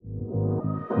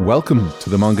Welcome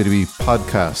to the MongoDB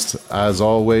podcast. As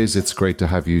always, it's great to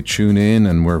have you tune in,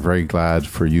 and we're very glad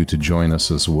for you to join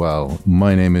us as well.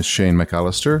 My name is Shane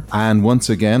McAllister, and once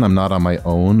again, I'm not on my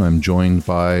own. I'm joined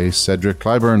by Cedric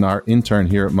Clyburn, our intern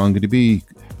here at MongoDB.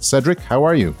 Cedric, how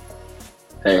are you?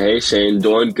 Hey, Shane.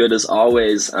 Doing good as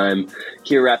always. I'm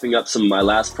here wrapping up some of my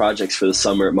last projects for the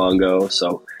summer at Mongo.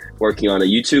 So working on a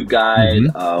YouTube guide,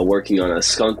 working on a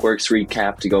Skunkworks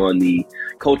recap to go on the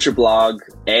culture blog,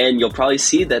 and you'll probably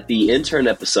see that the intern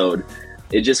episode,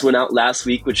 it just went out last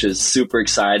week, which is super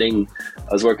exciting.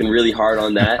 I was working really hard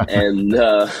on that and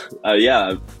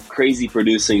crazy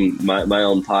producing my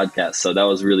own podcast. So that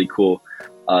was really cool.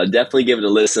 Definitely give it a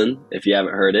listen if you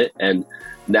haven't heard it. And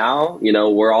now,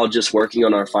 we're all just working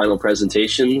on our final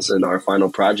presentations and our final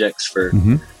projects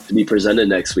to be presented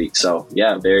next week. So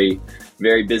yeah, very,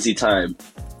 very busy time.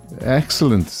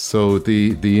 Excellent. So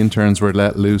the interns were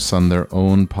let loose on their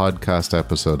own podcast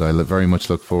episode. I very much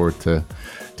look forward to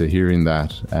hearing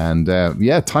that. And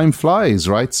time flies,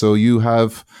 right? So you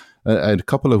have a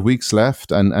couple of weeks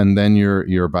left, and then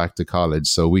you're back to college.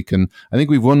 So I think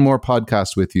we've one more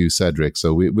podcast with you, Cedric.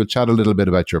 So we'll chat a little bit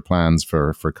about your plans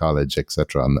for college,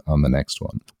 etc. on the next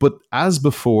one. But as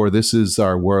before, this is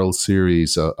our World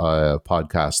Series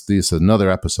podcast. This is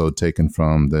another episode taken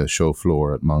from the show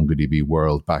floor at MongoDB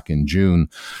World back in June.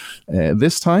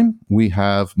 This time we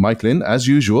have Mike Lynn, as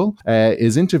usual,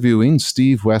 is interviewing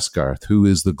Steve Westgarth, who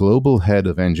is the global head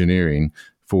of engineering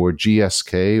for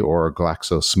GSK, or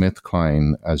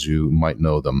GlaxoSmithKline, as you might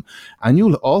know them. And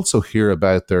you'll also hear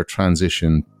about their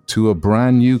transition to a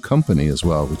brand new company as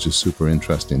well, which is super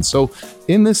interesting. So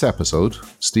in this episode,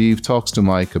 Steve talks to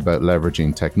Mike about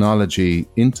leveraging technology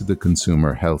into the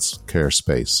consumer healthcare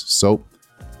space. So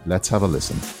let's have a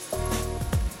listen.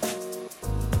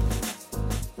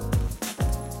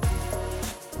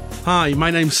 Hi, my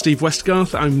name's Steve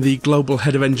Westgarth. I'm the Global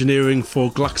Head of Engineering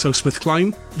for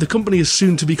GlaxoSmithKline. The company is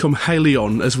soon to become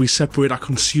Haleon as we separate our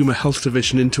consumer health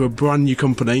division into a brand new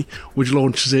company, which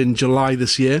launches in July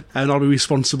this year, and I'll be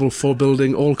responsible for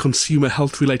building all consumer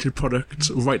health-related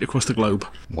products right across the globe.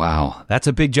 Wow, that's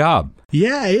a big job.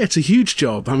 Yeah, it's a huge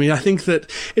job. I mean, I think that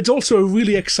it's also a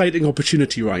really exciting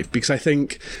opportunity, right? Because I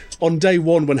think on day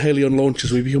one, when Haleon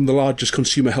launches, we become the largest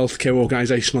consumer healthcare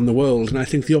organization on the world. And I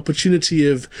think the opportunity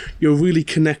of you're really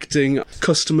connecting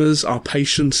customers, our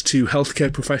patients, to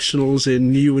healthcare professionals in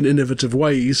new and innovative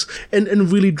ways, and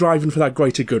really driving for that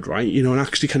greater good, right? And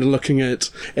actually kind of looking at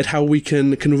how we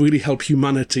can really help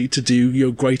humanity to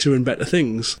do greater and better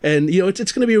things. And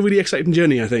it's going to be a really exciting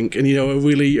journey, I think, and a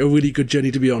really good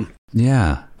journey to be on.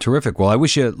 Yeah, terrific. Well, I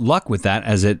wish you luck with that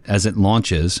as it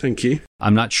launches. Thank you.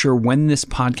 I'm not sure when this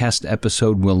podcast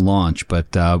episode will launch, but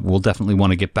we'll definitely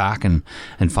want to get back and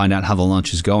find out how the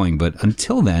launch is going. But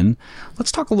until then,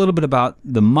 let's talk a little bit about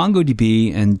the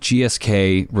MongoDB and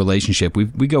GSK relationship.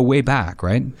 We go way back,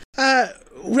 right?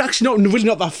 We're actually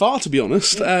not that far, to be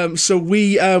honest. So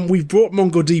we've brought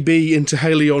MongoDB into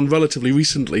Haleon relatively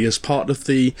recently as part of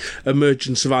the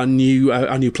emergence of our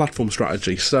new platform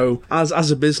strategy. So as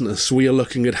a business, we are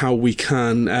looking at how we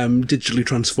can digitally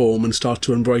transform and start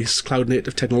to embrace cloud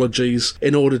native technologies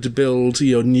in order to build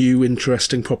new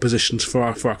interesting propositions for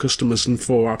our customers and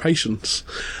for our patients.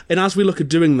 And as we look at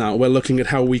doing that, we're looking at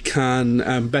how we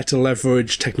can better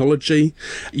leverage technology.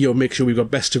 Make sure we've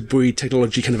got best of breed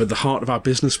technology kind of at the heart of our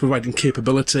business, providing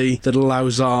capability that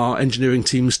allows our engineering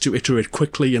teams to iterate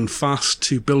quickly and fast,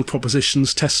 to build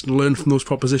propositions, test and learn from those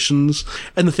propositions.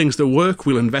 And the things that work,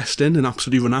 we'll invest in and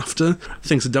absolutely run after.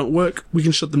 Things that don't work, we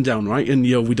can shut them down, right? And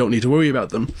we don't need to worry about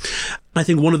them. I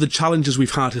think one of the challenges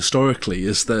we've had historically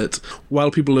is that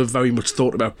while people have very much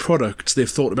thought about products, they've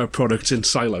thought about products in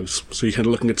silos. So you're kind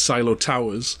of looking at silo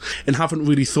towers and haven't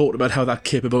really thought about how that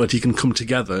capability can come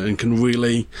together and can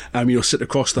really, sit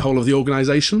across the whole of the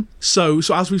organization. So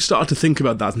as we've started to think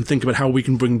about that and think about how we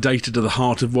can bring data to the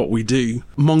heart of what we do,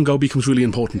 Mongo becomes really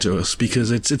important to us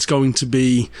because it's going to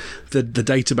be the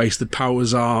database that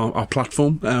powers our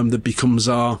platform, that becomes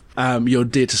our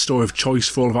data store of choice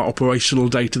for all of our operational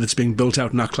data that's being built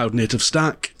out in our cloud native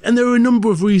stack. And there are a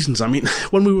number of reasons. I mean,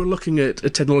 when we were looking at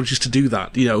technologies to do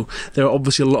that, there are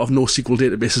obviously a lot of NoSQL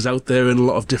databases out there and a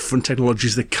lot of different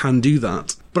technologies that can do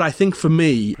that. But I think for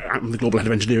me, I'm the global head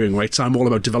of engineering, right? So I'm all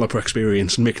about developer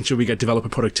experience and making sure we get developer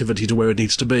productivity to where it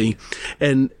needs to be.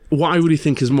 And what I really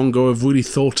think is Mongo have really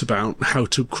thought about how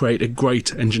to create a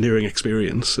great engineering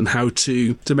experience and how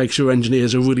to make sure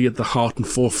engineers are really at the heart and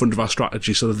forefront of our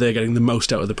strategy so that they're getting the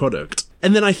most out of the product.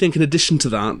 And then I think in addition to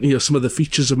that, some of the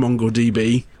features of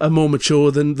MongoDB are more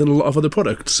mature than a lot of other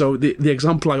products. So the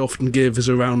example I often give is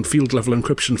around field level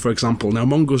encryption, for example. Now,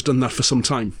 Mongo's done that for some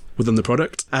time within the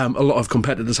product. A lot of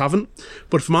competitors haven't.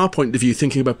 But from our point of view,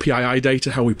 thinking about PII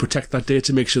data, how we protect that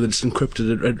data, make sure that it's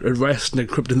encrypted at rest and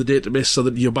encrypted in the database so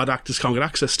that your bad actors can't get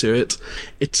access to it,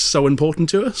 it's so important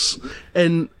to us.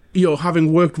 And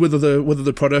having worked with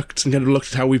other products and kind of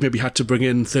looked at how we've maybe had to bring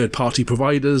in third-party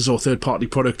providers or third-party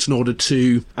products in order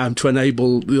to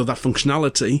enable that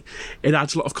functionality, it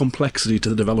adds a lot of complexity to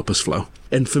the developer's flow.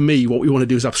 And for me, what we want to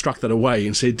do is abstract that away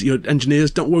and say,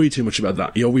 engineers, don't worry too much about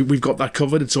that. We've got that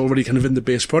covered. It's already kind of in the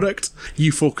base product.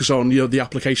 You focus on the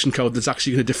application code that's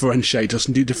actually going to differentiate us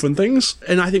and do different things.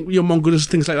 And I think Mongo does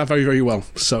things like that very, very well.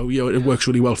 So it works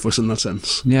really well for us in that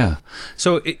sense. Yeah.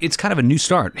 So it's kind of a new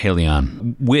start,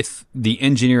 Haleon, with the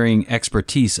engineering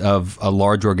expertise of a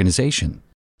large organization.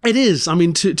 It is,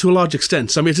 to a large extent.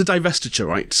 So, it's a divestiture,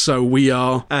 right? So we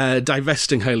are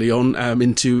divesting Haleon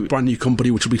into a brand new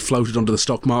company which will be floated onto the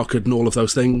stock market and all of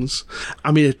those things.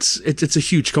 It's a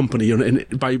huge company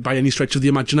by any stretch of the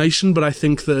imagination, but I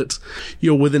think that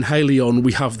within Haleon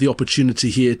we have the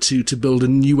opportunity here to build a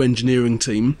new engineering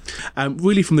team,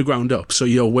 really from the ground up. So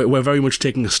we're very much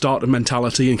taking a startup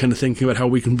mentality and kind of thinking about how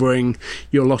we can bring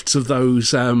lots of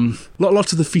those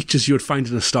lots of the features you would find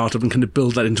in a startup and kind of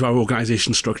build that into our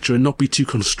organization structure and not be too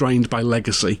constrained by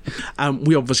legacy.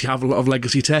 We obviously have a lot of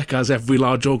legacy tech, as every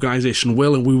large organisation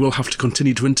will, and we will have to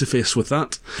continue to interface with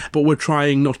that. But we're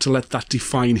trying not to let that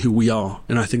define who we are.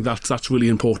 And I think that's really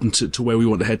important to where we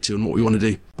want to head to and what we want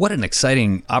to do. What an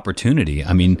exciting opportunity.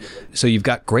 So you've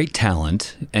got great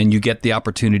talent and you get the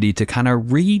opportunity to kind of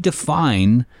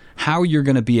redefine how you're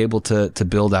going to be able to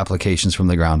build applications from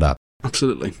the ground up.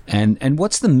 Absolutely. And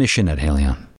what's the mission at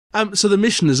Haleon? So the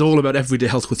mission is all about everyday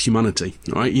health with humanity,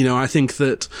 right? I think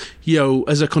that,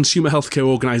 as a consumer healthcare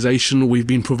organisation, we've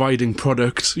been providing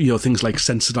products, things like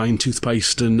Sensodyne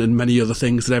toothpaste and many other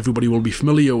things that everybody will be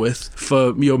familiar with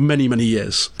for, many, many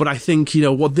years. But I think,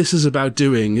 what this is about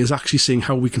doing is actually seeing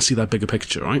how we can see that bigger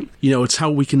picture, right? It's how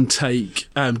we can take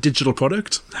digital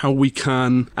product, how we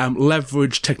can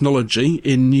leverage technology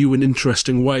in new and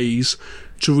interesting ways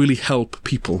to really help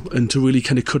people and to really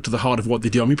kind of cut to the heart of what they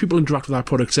do. People interact with our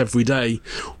products every day.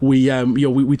 We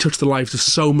touch the lives of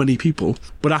so many people,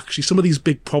 but actually some of these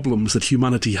big problems that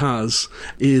humanity has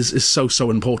is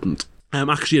so important.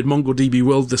 Actually, at MongoDB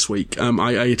World this week,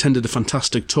 I attended a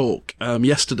fantastic talk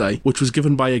yesterday, which was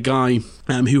given by a guy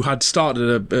who had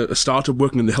started a startup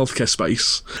working in the healthcare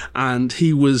space, and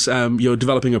he was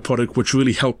developing a product which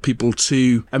really helped people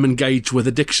to engage with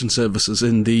addiction services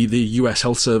in the US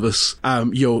health service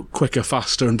quicker,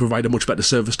 faster, and provide a much better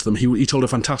service to them. He told a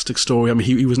fantastic story.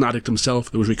 He was an addict himself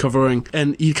that was recovering,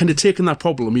 and he kind of taken that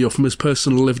problem from his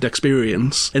personal lived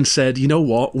experience and said,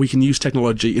 what, we can use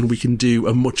technology and we can do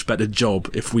a much better job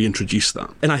if we introduce that.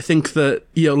 And I think that,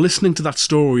 listening to that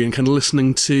story and kind of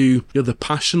listening to the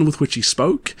passion with which he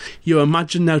spoke,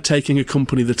 imagine now taking a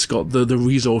company that's got the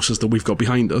resources that we've got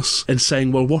behind us and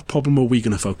saying, well, what problem are we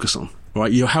going to focus on?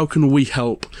 Right, how can we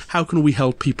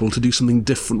help people to do something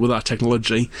different with our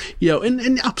technology?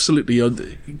 And absolutely,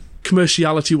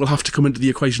 commerciality will have to come into the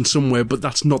equation somewhere, but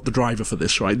that's not the driver for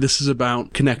this, right? This is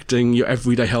about connecting your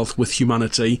everyday health with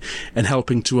humanity and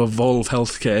helping to evolve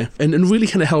healthcare and really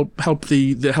kind of help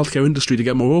the healthcare industry to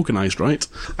get more organised, right?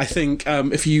 I think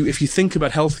if you think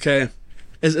about healthcare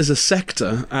as a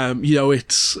sector,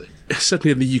 it's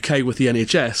certainly in the UK with the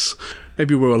NHS.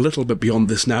 Maybe we're a little bit beyond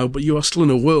this now, but you are still in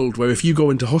a world where if you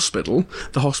go into hospital,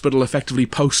 the hospital effectively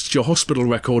posts your hospital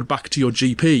record back to your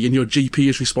GP, and your GP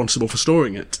is responsible for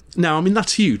storing it. Now,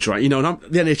 that's huge, right? The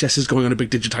NHS is going on a big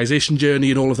digitisation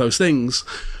journey and all of those things.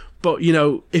 But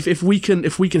if we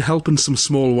can help in some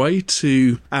small way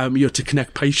to to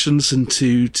connect patients and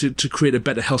to create a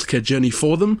better healthcare journey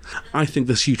for them, I think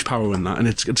there's huge power in that, and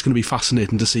it's going to be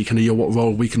fascinating to see kind of what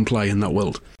role we can play in that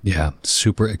world. Yeah,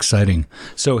 super exciting.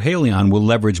 So Haleon will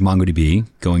leverage MongoDB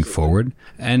going forward,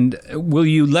 and will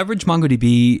you leverage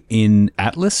MongoDB in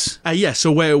Atlas? Yeah,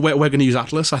 so we're going to use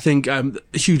Atlas. I think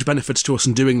huge benefits to us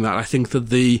in doing that. I think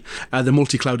that the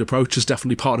multi-cloud approach is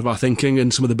definitely part of our thinking,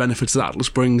 and some of the benefits that Atlas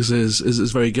brings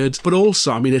is very good. But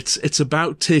also, it's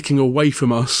about taking away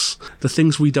from us the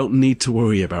things we don't need to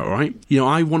worry about, right?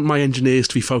 I want my engineers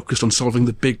to be focused on solving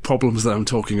the big problems that I'm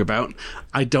talking about.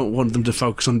 I don't want them to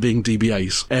focus on being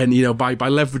DBAs. And, by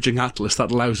leveraging Atlas, that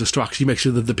allows us to actually make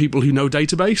sure that the people who know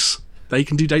database they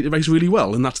can do database really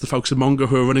well, and that's the folks at Mongo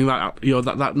who are running that,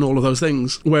 that and all of those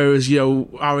things. Whereas,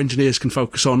 our engineers can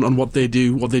focus on what they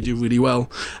do really well.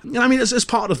 And I mean, as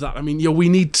part of that, I mean, we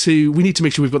need to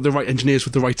make sure we've got the right engineers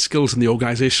with the right skills in the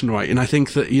organisation, right? And I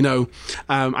think that,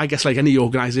 I guess like any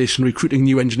organisation, recruiting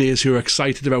new engineers who are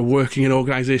excited about working in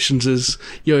organisations is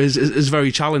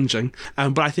very challenging.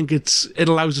 But I think it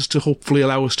allows us to hopefully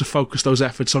allow us to focus those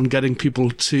efforts on getting people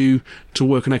to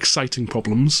work on exciting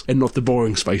problems and not the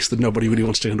boring space that nobody really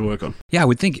wants to work on. Yeah, I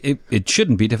would think it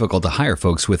shouldn't be difficult to hire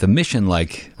folks with a mission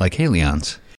like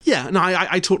Haleon's. Yeah, no,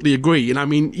 I totally agree. And I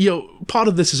mean, part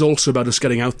of this is also about us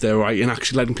getting out there, right, and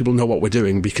actually letting people know what we're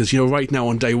doing. Because, right now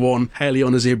on day one,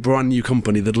 Haleon is a brand new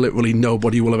company that literally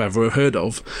nobody will have ever heard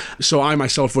of. So I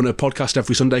myself run a podcast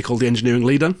every Sunday called The Engineering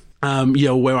Leader.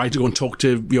 Where I go and talk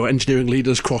to engineering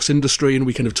leaders cross industry, and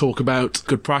we kind of talk about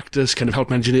good practice, kind of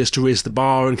help engineers to raise the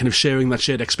bar, and kind of sharing that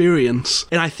shared experience.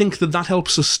 And I think that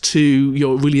helps us to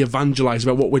really evangelize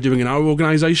about what we're doing in our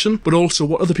organization, but also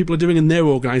what other people are doing in their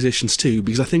organizations too.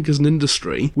 Because I think as an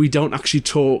industry, we don't actually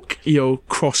talk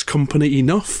cross company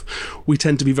enough. We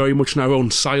tend to be very much in our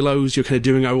own silos. You're kind of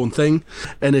doing our own thing,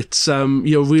 and it's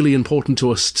really important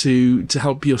to us to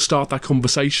help start that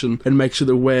conversation and make sure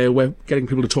that we're getting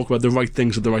people to talk about the right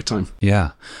things at the right time.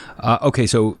 Yeah. Okay,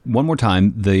 so one more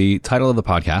time, the title of the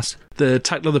podcast. The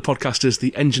title of the podcast is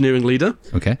The Engineering Leader.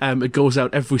 Okay. It goes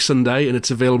out every Sunday, and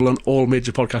it's available on all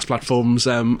major podcast platforms,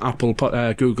 Apple,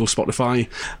 Google, Spotify.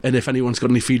 And if anyone's got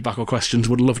any feedback or questions,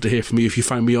 would love to hear from you if you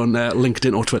find me on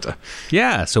LinkedIn or Twitter.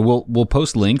 Yeah, so we'll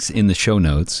post links in the show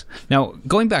notes. Now,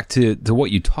 going back to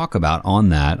what you talk about on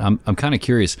that, I'm kind of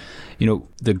curious,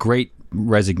 the great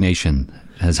resignation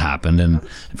has happened, and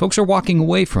folks are walking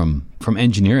away from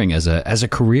engineering as a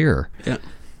career. Yeah.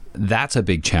 That's a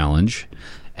big challenge.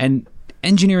 And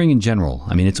engineering in general,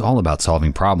 I mean, it's all about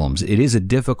solving problems. It is a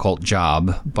difficult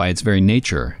job by its very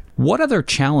nature. What other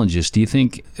challenges do you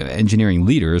think engineering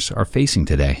leaders are facing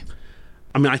today?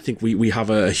 I mean, I think we have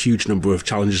a huge number of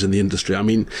challenges in the industry. I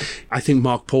mean, I think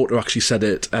Mark Porter actually said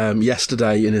it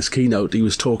yesterday in his keynote. He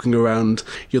was talking around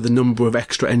the number of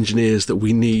extra engineers that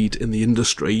we need in the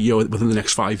industry within the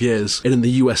next 5 years. And in the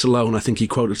US alone, I think he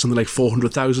quoted something like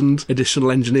 400,000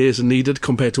 additional engineers are needed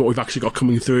compared to what we've actually got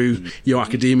coming through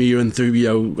academia and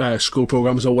through school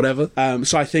programs or whatever.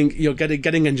 So I think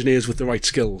getting engineers with the right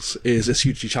skills is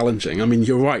hugely challenging. I mean,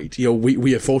 you're right.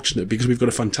 We are fortunate because we've got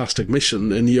a fantastic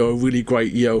mission and a really great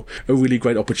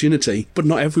opportunity, but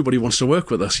not everybody wants to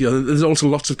work with us. There's also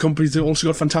lots of companies that have also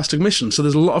got fantastic missions, so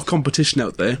there's a lot of competition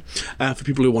out there for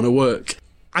people who want to work.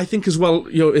 I think as well,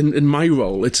 in my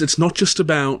role, it's not just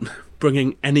about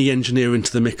bringing any engineer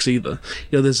into the mix either.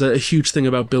 There's a huge thing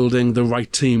about building the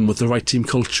right team with the right team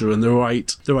culture and the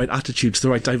right attitudes, the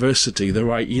right diversity, the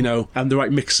right, and the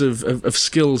right mix of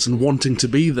skills and wanting to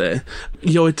be there.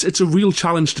 It's a real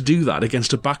challenge to do that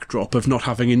against a backdrop of not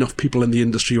having enough people in the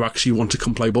industry who actually want to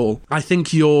come play ball. I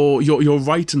think you're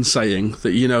right in saying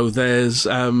that,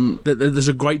 there's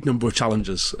a great number of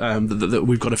challenges that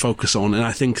we've got to focus on. And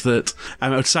I think that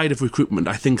outside of recruitment,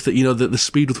 I think that, the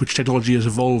speed with which technology is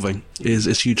evolving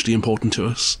is hugely important to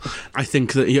us. I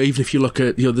think that even if you look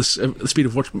at the speed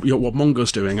of what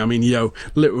Mongo's doing, I mean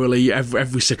literally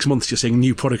every 6 months you're seeing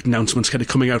new product announcements kind of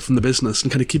coming out from the business,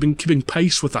 and kind of keeping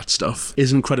pace with that stuff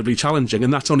is incredibly challenging.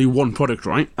 And that's only one product,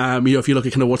 right? If you look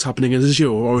at kind of what's happening in Azure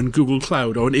or in Google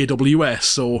Cloud or in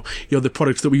AWS or the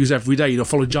products that we use every day,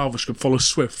 follow JavaScript, follow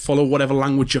Swift, follow whatever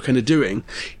language you're kind of doing,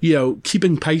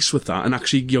 keeping pace with that and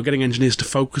actually getting engineers to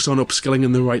focus on upskilling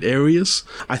in the right areas,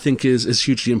 I think is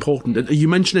hugely important. And you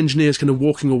mentioned engineers kind of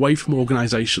walking away from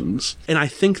organizations, and I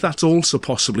think that's also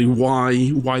possibly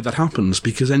why that happens,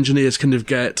 because engineers kind of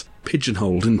get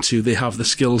pigeonholed into they have the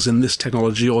skills in this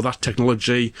technology or that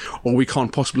technology, or we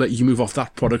can't possibly let you move off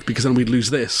that product because then we'd lose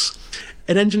this.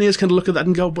 And engineers kind of look at that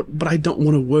and go, but I don't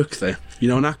want to work there.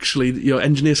 And actually,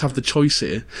 engineers have the choice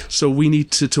here. So we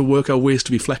need to work our ways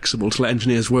to be flexible, to let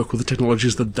engineers work with the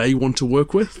technologies that they want to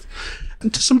work with.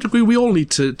 And to some degree, we all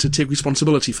need to take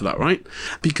responsibility for that, right?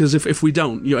 Because if we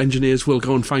don't, engineers will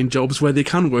go and find jobs where they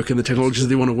can work in the technologies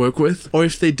they want to work with. Or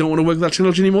if they don't want to work with that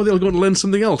technology anymore, they'll go and learn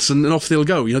something else, and off they'll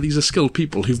go. These are skilled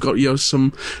people who've got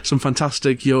some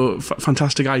fantastic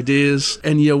fantastic ideas,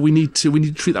 and we need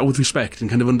to treat that with respect and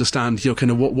kind of understand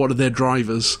kind of what are their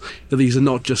drivers. These are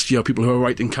not just people who are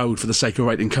writing code for the sake of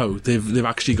writing code. They've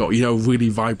actually got really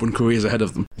vibrant careers ahead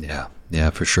of them. Yeah,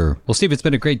 for sure. Well, Steve, it's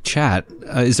been a great chat.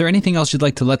 Is there anything else you'd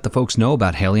like to let the folks know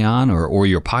about Haleon or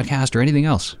your podcast or anything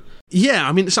else? Yeah,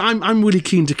 I mean, so I'm really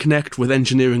keen to connect with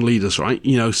engineering leaders, right?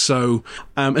 So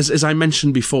as I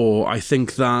mentioned before, I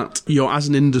think that as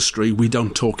an industry, we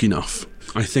don't talk enough.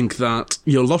 I think that,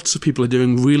 lots of people are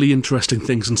doing really interesting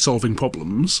things and solving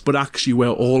problems, but actually we're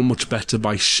all much better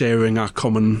by sharing our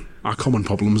common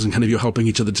problems and kind of helping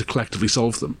each other to collectively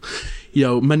solve them.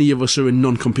 Many of us are in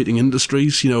non-competing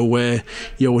industries, where,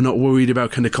 we're not worried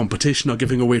about kind of competition or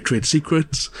giving away trade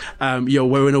secrets.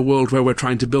 We're in a world where we're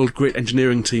trying to build great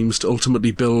engineering teams to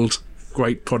ultimately build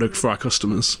great product for our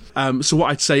customers. So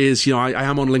what I'd say is, I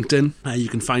am on LinkedIn. You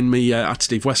can find me at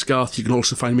Steve Westgarth. You can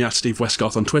also find me at Steve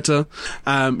Westgarth on Twitter.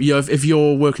 If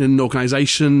you're working in an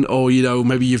organization or,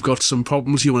 maybe you've got some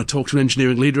problems you want to talk to an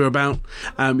engineering leader about,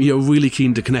 really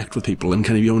keen to connect with people and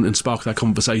kind of, and spark that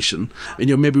conversation.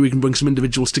 And, maybe we can bring some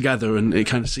individuals together and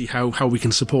kind of see how we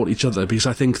can support each other, because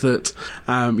I think that,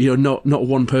 not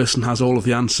one person has all of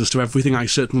the answers to everything. I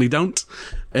certainly don't.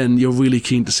 And you're really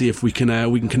keen to see if we can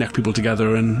connect people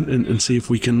together and see if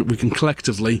we can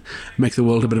collectively make the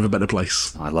world a bit of a better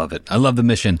place. I love it. I love the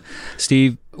mission.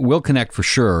 Steve, we'll connect for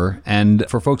sure. And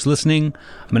for folks listening,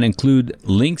 I'm going to include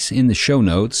links in the show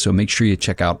notes. So make sure you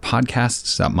check out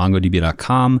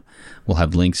podcasts.mongodb.com. We'll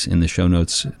have links in the show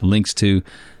notes, links to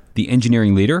the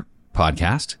Engineering Leader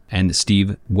podcast and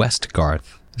Steve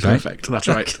Westgarth. Right? Perfect. That's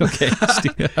right. Okay.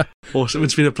 Awesome.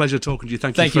 It's been a pleasure talking to you.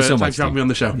 Thank you so much. Thanks for having me on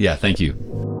the show. Yeah, thank you.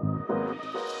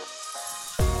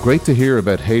 Great to hear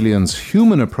about Haleon's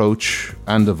human approach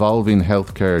and evolving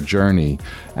healthcare journey.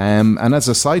 And as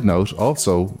a side note,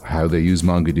 also how they use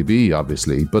MongoDB,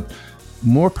 obviously. But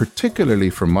more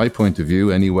particularly from my point of view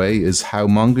anyway, is how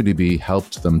MongoDB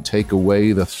helped them take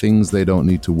away the things they don't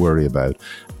need to worry about.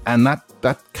 And that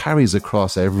carries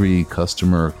across every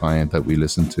customer or client that we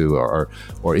listen to or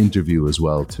interview as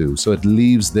well too. So it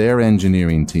leaves their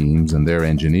engineering teams and their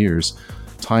engineers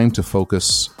time to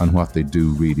focus on what they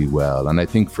do really well. And I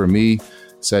think for me,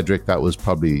 Cedric, that was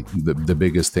probably the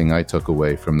biggest thing I took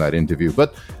away from that interview.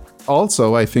 But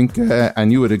also, I think,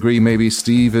 and you would agree, maybe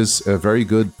Steve is a very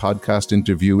good podcast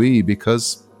interviewee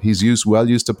because he's well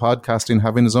used to podcasting,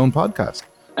 having his own podcast.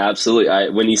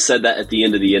 Absolutely. When he said that at the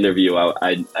end of the interview,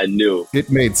 I knew. It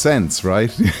made sense,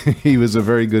 right? He was a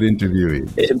very good interviewee.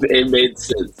 It made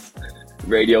sense.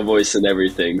 Radio voice and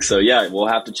everything. So yeah, we'll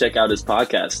have to check out his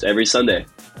podcast every Sunday.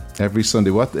 Every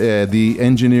Sunday. What? The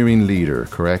Engineering Leader,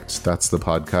 correct? That's the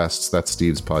podcast. That's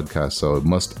Steve's podcast. So I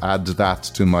must add that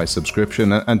to my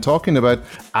subscription. And talking about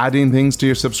adding things to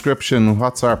your subscription,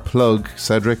 what's our plug,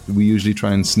 Cedric? We usually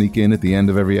try and sneak in at the end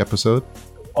of every episode.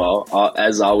 Well,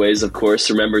 as always, of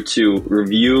course, remember to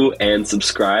review and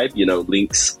subscribe.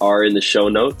 Links are in the show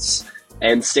notes.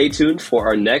 And stay tuned for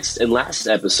our next and last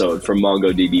episode from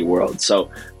MongoDB World. So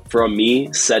from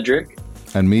me, Cedric.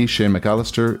 And me, Shane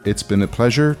McAllister, it's been a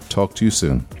pleasure. Talk to you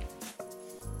soon.